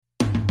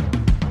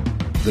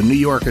The New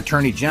York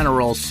Attorney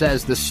General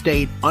says the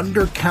state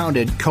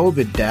undercounted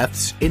COVID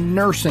deaths in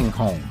nursing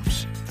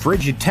homes.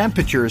 Frigid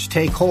temperatures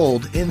take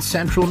hold in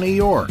central New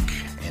York.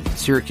 And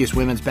Syracuse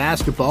women's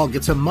basketball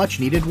gets a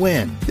much-needed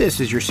win. This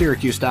is your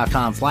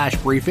Syracuse.com flash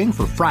briefing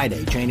for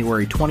Friday,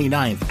 January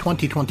 29th,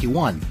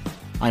 2021.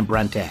 I'm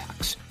Brent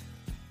Axe.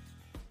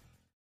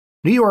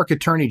 New York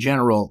Attorney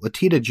General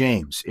Letitia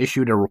James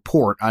issued a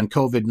report on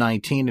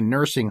COVID-19 in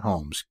nursing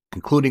homes,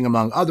 concluding,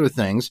 among other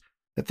things,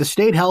 that the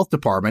state health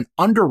department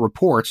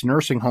underreports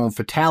nursing home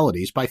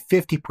fatalities by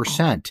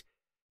 50%.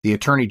 The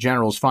Attorney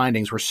General's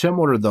findings were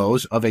similar to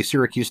those of a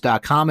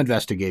Syracuse.com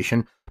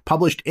investigation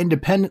published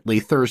independently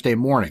Thursday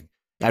morning.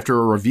 After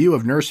a review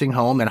of nursing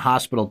home and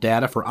hospital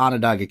data for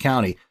Onondaga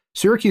County,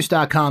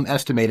 Syracuse.com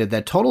estimated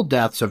that total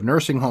deaths of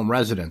nursing home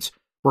residents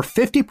were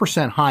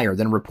 50% higher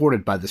than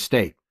reported by the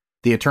state.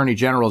 The Attorney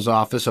General's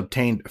office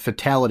obtained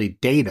fatality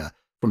data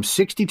from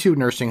 62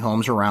 nursing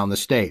homes around the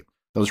state.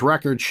 Those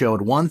records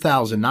showed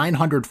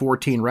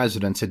 1,914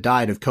 residents had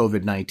died of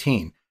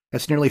COVID-19.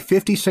 That's nearly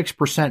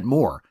 56%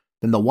 more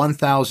than the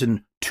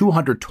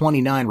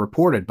 1,229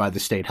 reported by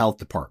the state health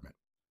department.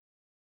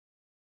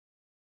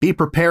 Be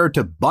prepared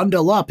to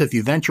bundle up if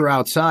you venture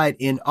outside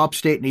in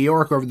upstate New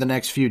York over the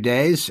next few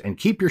days, and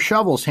keep your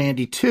shovels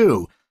handy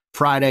too.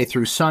 Friday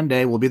through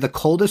Sunday will be the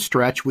coldest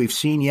stretch we've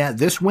seen yet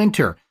this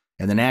winter,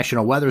 and the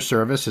National Weather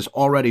Service has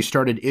already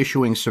started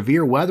issuing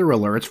severe weather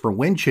alerts for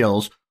wind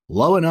chills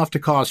low enough to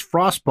cause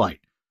frostbite.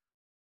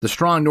 The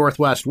strong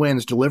northwest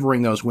winds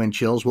delivering those wind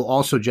chills will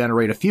also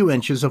generate a few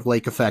inches of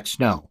lake-effect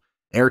snow.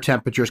 Air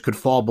temperatures could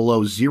fall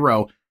below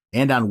zero,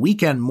 and on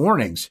weekend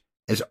mornings,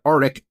 as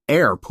Arctic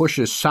air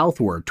pushes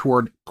southward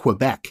toward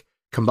Quebec,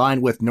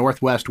 combined with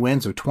northwest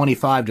winds of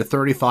 25 to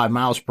 35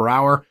 miles per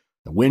hour,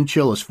 the wind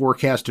chill is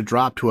forecast to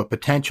drop to a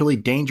potentially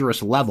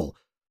dangerous level.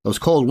 Those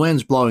cold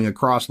winds blowing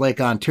across Lake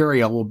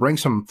Ontario will bring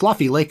some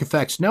fluffy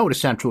lake-effect snow to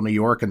central New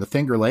York and the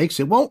Finger Lakes.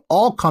 It won't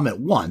all come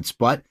at once,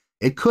 but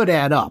it could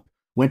add up.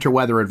 Winter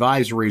weather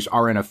advisories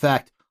are in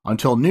effect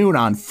until noon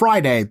on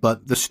Friday,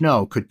 but the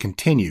snow could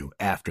continue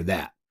after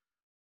that.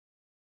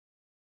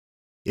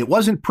 It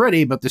wasn't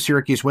pretty, but the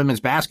Syracuse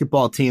women's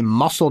basketball team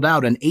muscled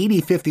out an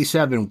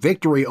 80-57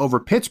 victory over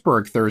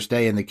Pittsburgh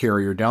Thursday in the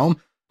Carrier Dome.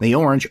 The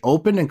Orange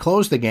opened and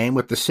closed the game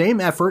with the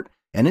same effort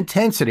and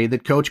intensity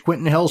that Coach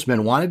Quentin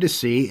Hillsman wanted to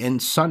see in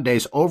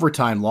Sunday's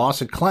overtime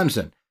loss at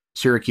Clemson.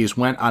 Syracuse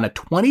went on a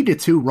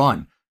 20-2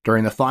 run.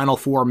 During the final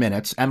 4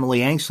 minutes,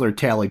 Emily Angsler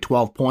tallied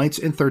 12 points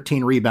and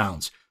 13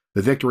 rebounds.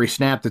 The victory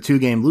snapped the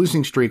two-game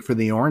losing streak for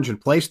the Orange and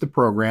placed the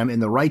program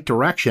in the right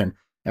direction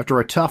after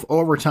a tough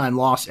overtime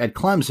loss at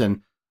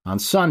Clemson on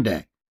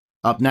Sunday.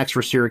 Up next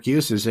for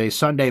Syracuse is a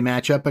Sunday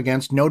matchup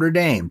against Notre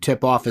Dame.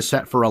 Tip-off is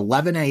set for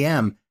 11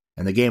 a.m.,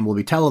 and the game will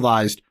be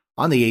televised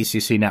on the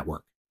ACC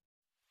network.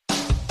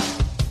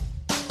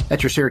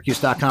 That's your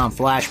Syracuse.com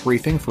flash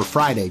briefing for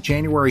Friday,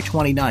 January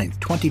 29th,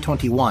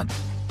 2021.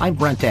 I'm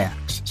Brent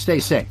Axe. Stay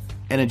safe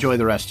and enjoy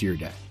the rest of your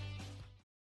day.